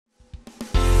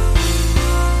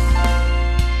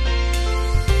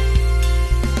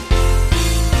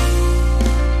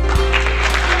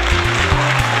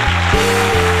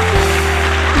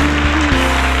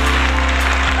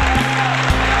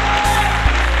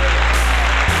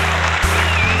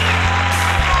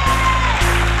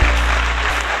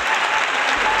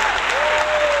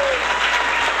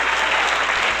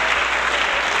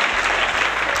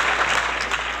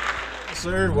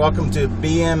Welcome to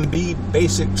BMB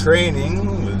BASIC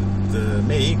TRAINING with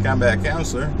me,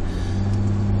 CombatCounselor.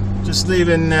 Just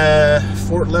leaving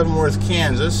Fort Leavenworth,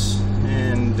 Kansas,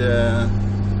 and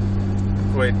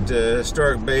quite a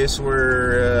historic base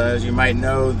where, as you might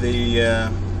know, the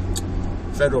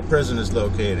federal prison is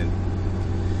located.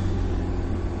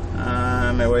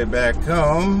 On my way back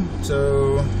home,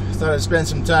 so I thought I'd spend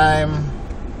some time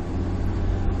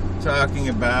talking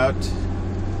about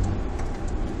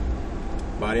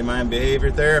body-mind behavior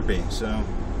therapy. So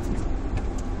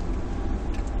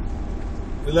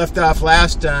we left off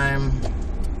last time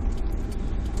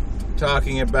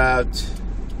talking about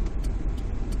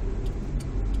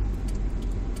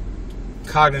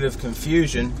cognitive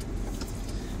confusion,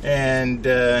 and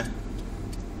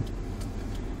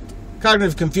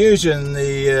cognitive confusion,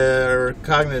 or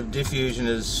cognitive diffusion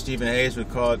as Stephen Hayes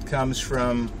would call it, comes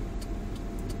from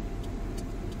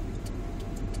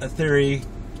a theory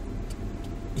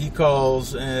he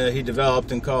developed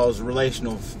and calls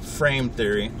Relational Frame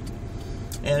Theory,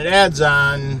 and it adds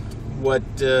on what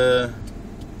Ivan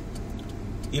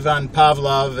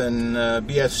Pavlov and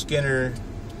B.F. Skinner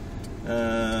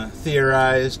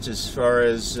theorized as far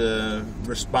as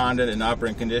respondent and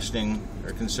operant conditioning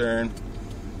are concerned.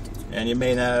 And you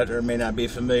may not or may not be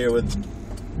familiar with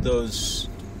those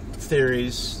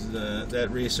theories,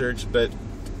 that research, but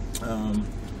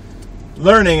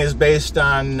learning is based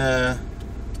on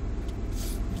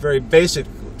very basic,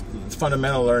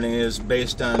 fundamental learning is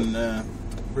based on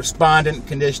respondent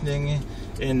conditioning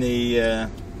in the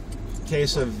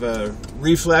case of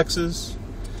reflexes,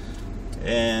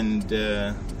 and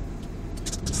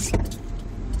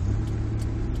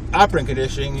operant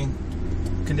conditioning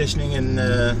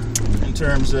in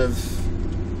terms of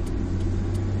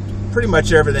pretty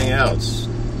much everything else.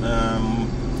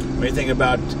 When you think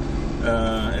about,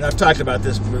 and I've talked about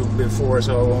this before,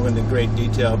 so I won't go into great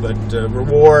detail, but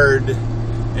reward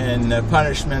and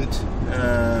punishment,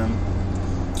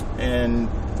 and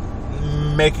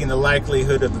making the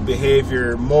likelihood of a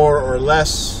behavior more or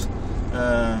less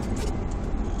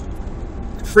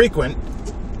frequent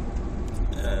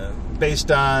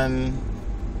based on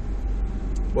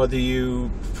whether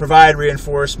you provide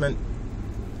reinforcement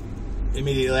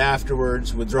immediately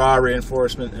afterwards, withdraw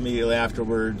reinforcement immediately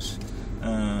afterwards,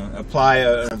 apply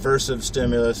an aversive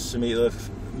stimulus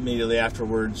immediately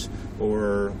afterwards,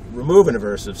 or remove an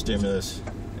aversive stimulus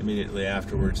immediately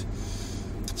afterwards.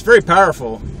 It's a very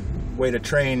powerful way to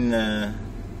train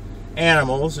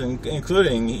animals,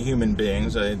 including human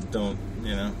beings. I don't,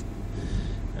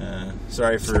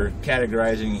 sorry for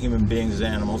categorizing human beings as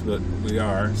animals, but we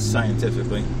are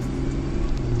scientifically.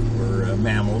 We're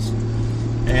mammals,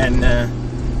 and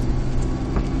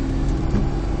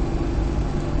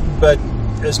but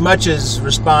as much as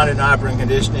respondent and operant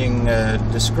conditioning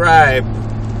describe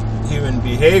human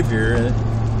behavior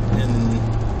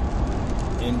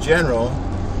in general,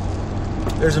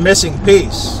 there's a missing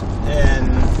piece,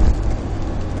 and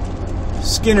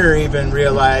Skinner even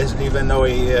realized, even though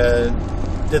he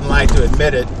didn't like to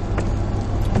admit it,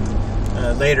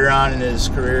 later on in his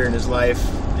career, in his life.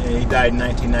 He died in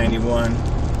 1991,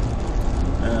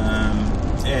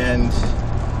 and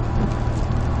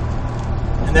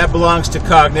that belongs to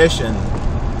cognition,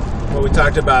 what we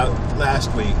talked about last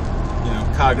week.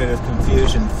 Cognitive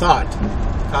confusion, thought.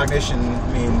 Cognition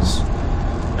means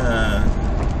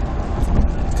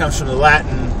comes from the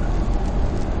Latin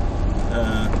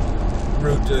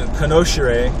root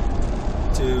conoscere,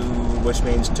 which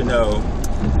means to know.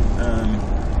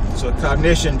 So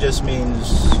cognition just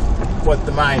means what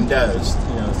the mind does,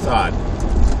 thought.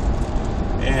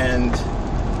 And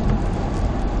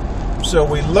so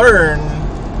we learn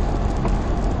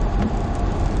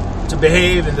to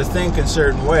behave and to think in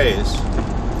certain ways.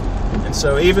 And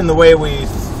so even the way we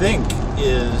think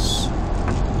is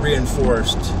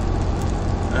reinforced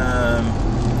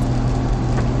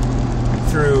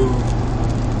through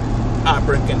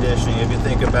operant conditioning. If you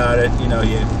think about it,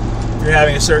 you're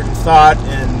having a certain thought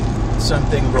and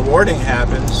something rewarding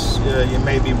happens, you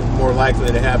may be more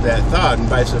likely to have that thought, and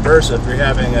vice versa. If you're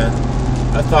having a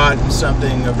thought and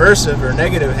something aversive or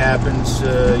negative happens,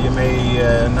 you may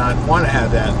not want to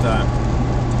have that thought.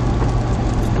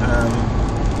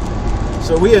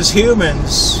 So we as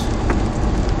humans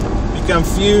become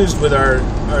fused with our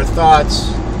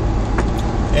thoughts,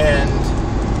 and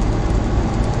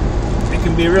it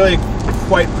can be really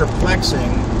quite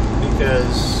perplexing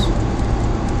because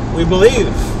we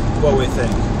believe what we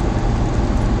think,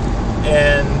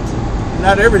 and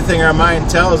not everything our mind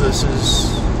tells us is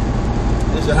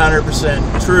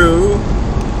 100% true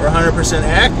or 100%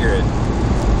 accurate.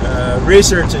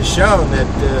 Research has shown that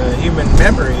human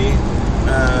memory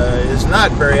is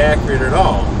not very accurate at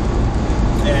all.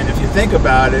 And if you think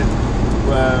about it,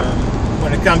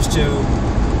 when it comes to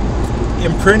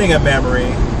imprinting a memory,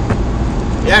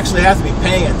 you actually have to be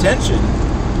paying attention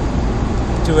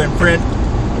to imprint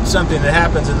something that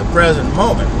happens in the present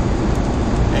moment.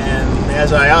 And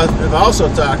as I have also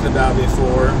talked about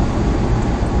before,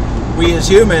 we as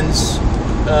humans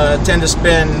tend to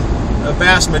spend a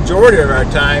vast majority of our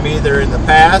time either in the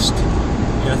past,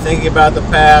 thinking about the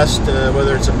past,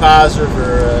 whether it's a positive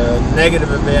or a negative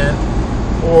event,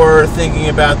 or thinking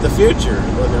about the future,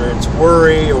 whether it's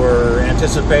worry or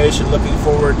anticipation, looking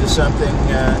forward to something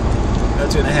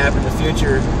that's going to happen in the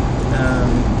future,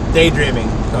 daydreaming,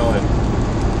 call it.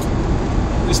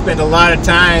 We spend a lot of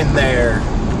time there.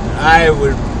 I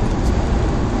would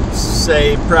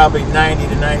say probably 90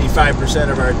 to 95%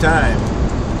 of our time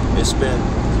is spent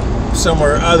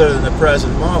somewhere other than the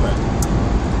present moment.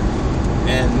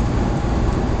 And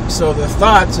so the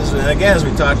thoughts, and again, as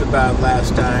we talked about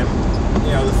last time,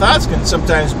 the thoughts can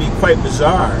sometimes be quite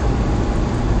bizarre.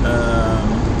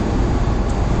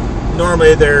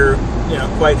 Normally they're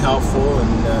quite helpful,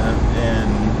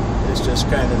 and it's just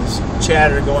kind of this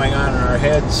chatter going on in our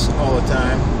heads all the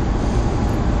time.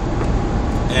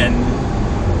 And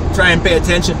try and pay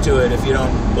attention to it if you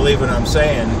don't believe what I'm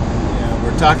saying.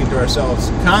 We're talking to ourselves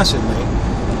constantly.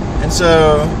 And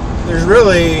so there's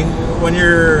really, when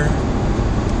you're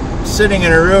sitting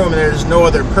in a room and there's no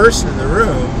other person in the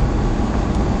room,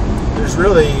 there's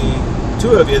really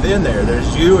two of you in there.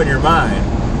 There's you and your mind.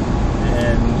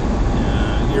 And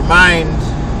your mind,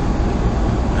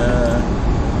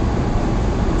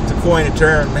 to coin a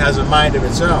term, has a mind of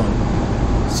its own.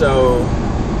 So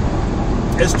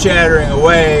it's chattering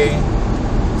away.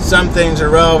 Some things are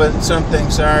relevant, some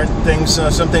things aren't.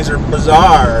 Some things are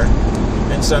bizarre,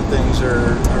 and some things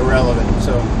are relevant.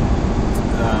 So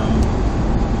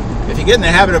if you get in the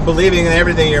habit of believing in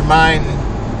everything your mind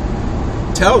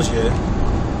tells you,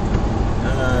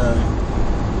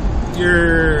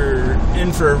 you're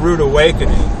in for a rude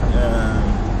awakening.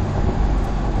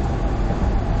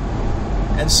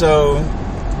 And so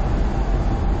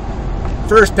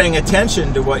first, paying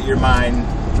attention to what your mind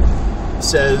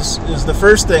says is the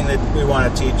first thing that we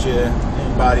want to teach you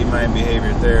in body, mind,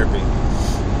 behavior therapy.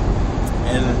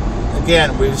 And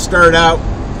again, we've started out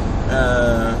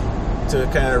to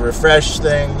kind of refresh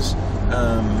things.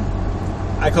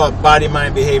 I call it body,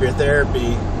 mind, behavior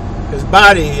therapy because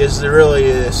body is the really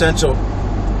essential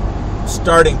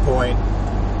starting point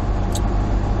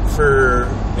for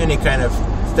any kind of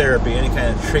therapy, any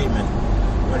kind of treatment.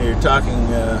 When you're talking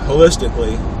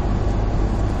holistically,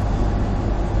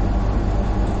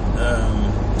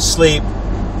 sleep,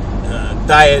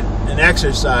 diet, and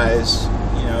exercise.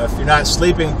 If you're not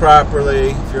sleeping properly,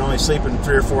 if you're only sleeping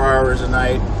 3 or 4 hours a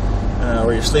night,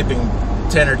 or you're sleeping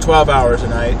 10 or 12 hours a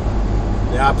night,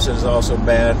 the opposite is also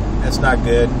bad. That's not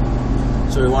good.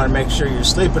 So we want to make sure you're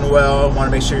sleeping well, want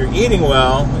to make sure you're eating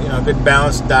well, a good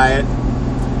balanced diet.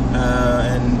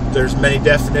 And there's many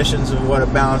definitions of what a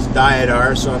balanced diet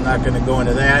are, so I'm not going to go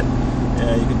into that.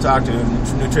 You can talk to a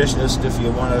nutritionist if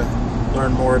you want to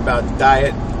learn more about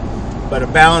diet. But a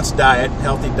balanced diet,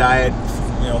 healthy diet,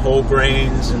 whole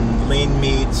grains and lean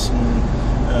meats and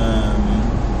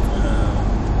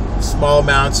small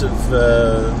amounts of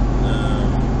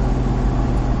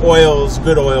oils,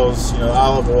 good oils,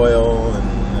 olive oil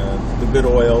and the good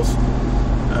oils.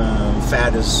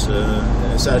 Fat is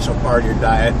an essential part of your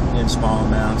diet in small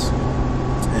amounts,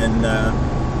 and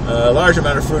a large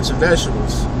amount of fruits and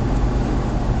vegetables.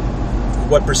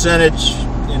 What percentage,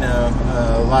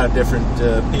 a lot of different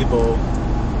people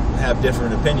have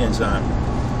different opinions on.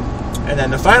 And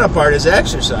then the final part is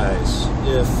exercise.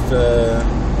 If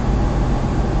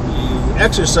you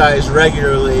exercise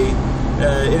regularly,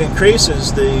 it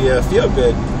increases the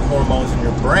feel-good hormones in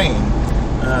your brain.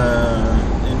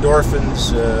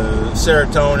 Endorphins,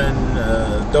 serotonin,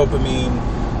 dopamine.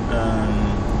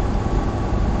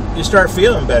 You start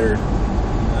feeling better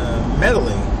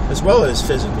mentally as well as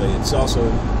physically. It's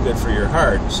also good for your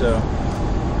heart. So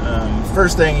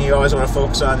first thing you always want to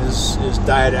focus on is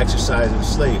diet, exercise, and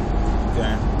sleep.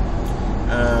 Okay.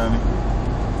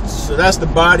 So that's the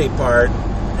body part,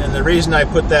 and the reason I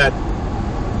put that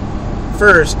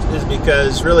first is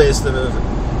because really it's the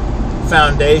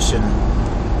foundation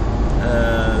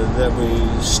that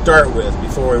we start with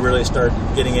before we really start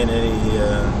getting into any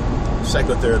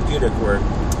psychotherapeutic work.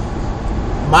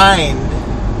 Mind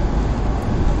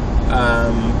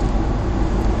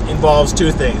involves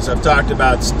two things. I've talked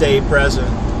about stay present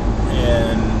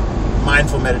and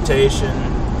mindful meditation.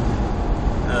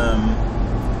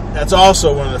 That's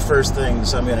also one of the first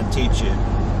things I'm going to teach you.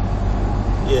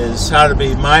 is how to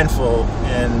be mindful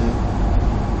and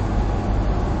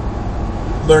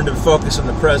learn to focus on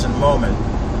the present moment.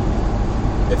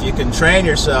 If you can train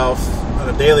yourself on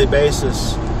a daily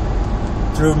basis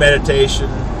through meditation,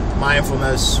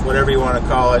 mindfulness, whatever you want to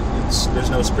call it, there's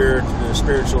no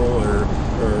spiritual or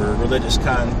religious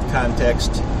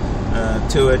context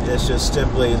to it. It's just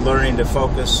simply learning to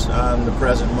focus on the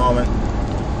present moment.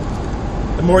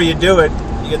 The more you do it,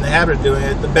 you get in the habit of doing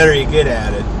it, the better you get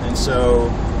at it. And so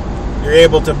you're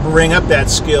able to bring up that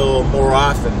skill more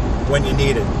often when you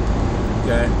need it.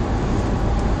 Okay?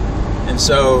 And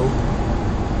so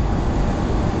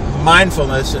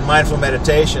mindfulness and mindful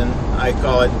meditation, I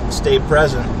call it stay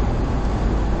present,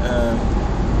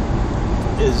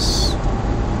 is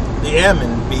the M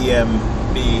in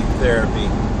BMB therapy.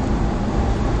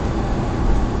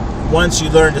 Once you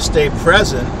learn to stay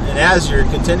present, and as you're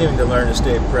continuing to learn to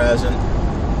stay present,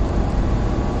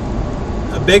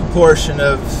 a big portion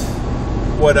of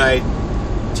what I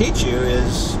teach you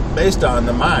is based on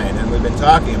the mind, and we've been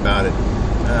talking about it.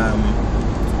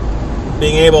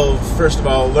 Being able, first of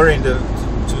all, learning to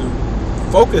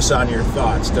focus on your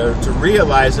thoughts, to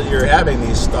realize that you're having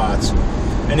these thoughts,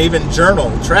 and even journal,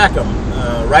 track them,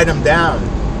 write them down,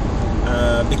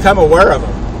 become aware of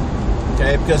them.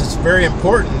 Okay, because it's very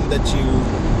important that you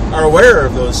are aware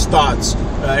of those thoughts.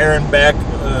 Aaron Beck,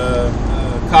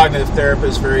 cognitive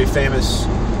therapist, very famous,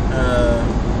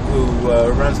 who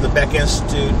runs the Beck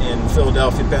Institute in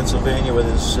Philadelphia, Pennsylvania, with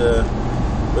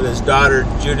his daughter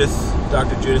Judith,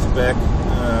 Dr. Judith Beck,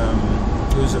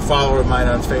 who's a follower of mine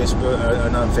on Facebook,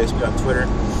 on Twitter,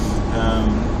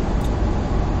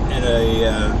 and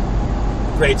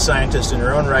a great scientist in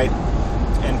her own right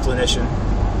and clinician.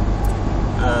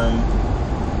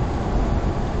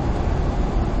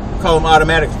 Call them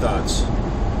automatic thoughts,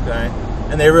 okay?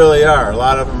 And they really are. A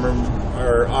lot of them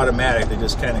are automatic. They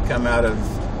just kind of come out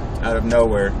of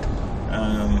nowhere.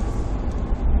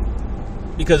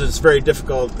 Because it's very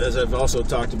difficult, as I've also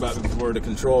talked about before, to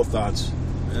control thoughts.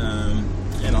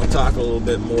 And I'll talk a little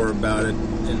bit more about it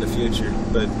in the future.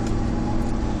 But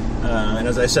and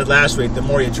as I said last week, the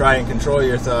more you try and control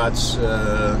your thoughts,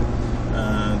 the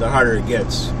harder it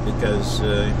gets, because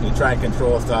you try and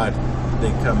control a thought,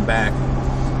 they come back.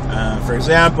 For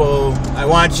example, I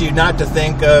want you not to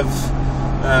think of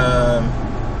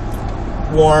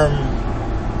warm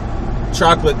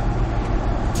chocolate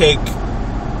cake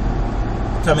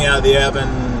coming out of the oven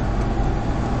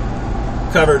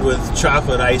covered with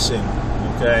chocolate icing.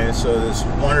 Okay, so this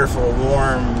wonderful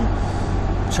warm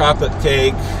chocolate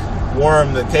cake,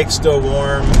 the cake's still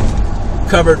warm,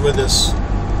 covered with this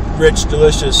rich,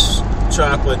 delicious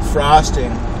chocolate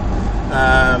frosting.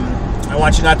 I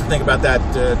want you not to think about that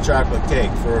chocolate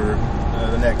cake for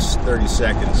the next 30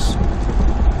 seconds.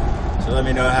 So let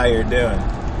me know how you're doing.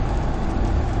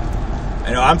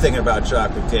 I know I'm thinking about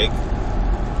chocolate cake.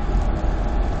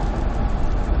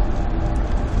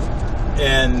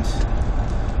 And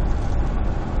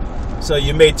so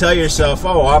you may tell yourself,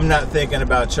 oh, I'm not thinking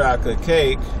about chocolate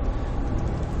cake.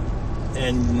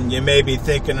 And you may be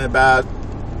thinking about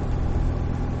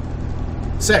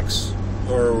sex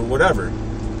or whatever.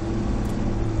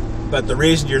 But the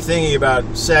reason you're thinking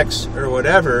about sex or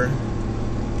whatever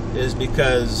is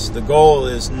because the goal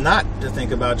is not to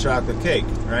think about chocolate cake,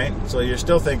 right? So you're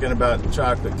still thinking about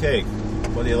chocolate cake,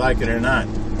 whether you like it or not.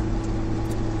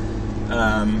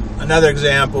 Another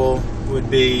example would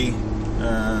be,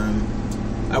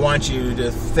 I want you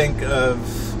to think of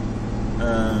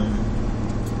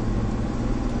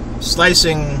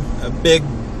slicing a big,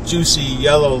 juicy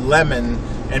yellow lemon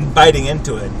and biting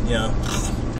into it,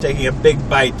 taking a big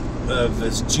bite of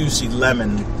this juicy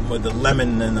lemon with the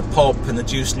lemon and the pulp and the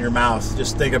juice in your mouth.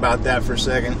 Just think about that for a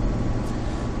second.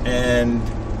 And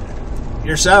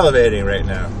you're salivating right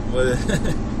now. Whether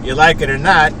you like it or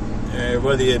not,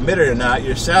 whether you admit it or not,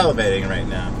 you're salivating right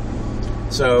now.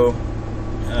 So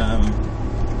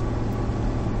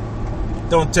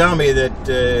don't tell me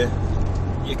that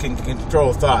you can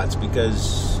control thoughts,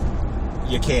 because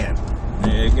you can't.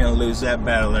 You're going to lose that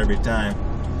battle every time.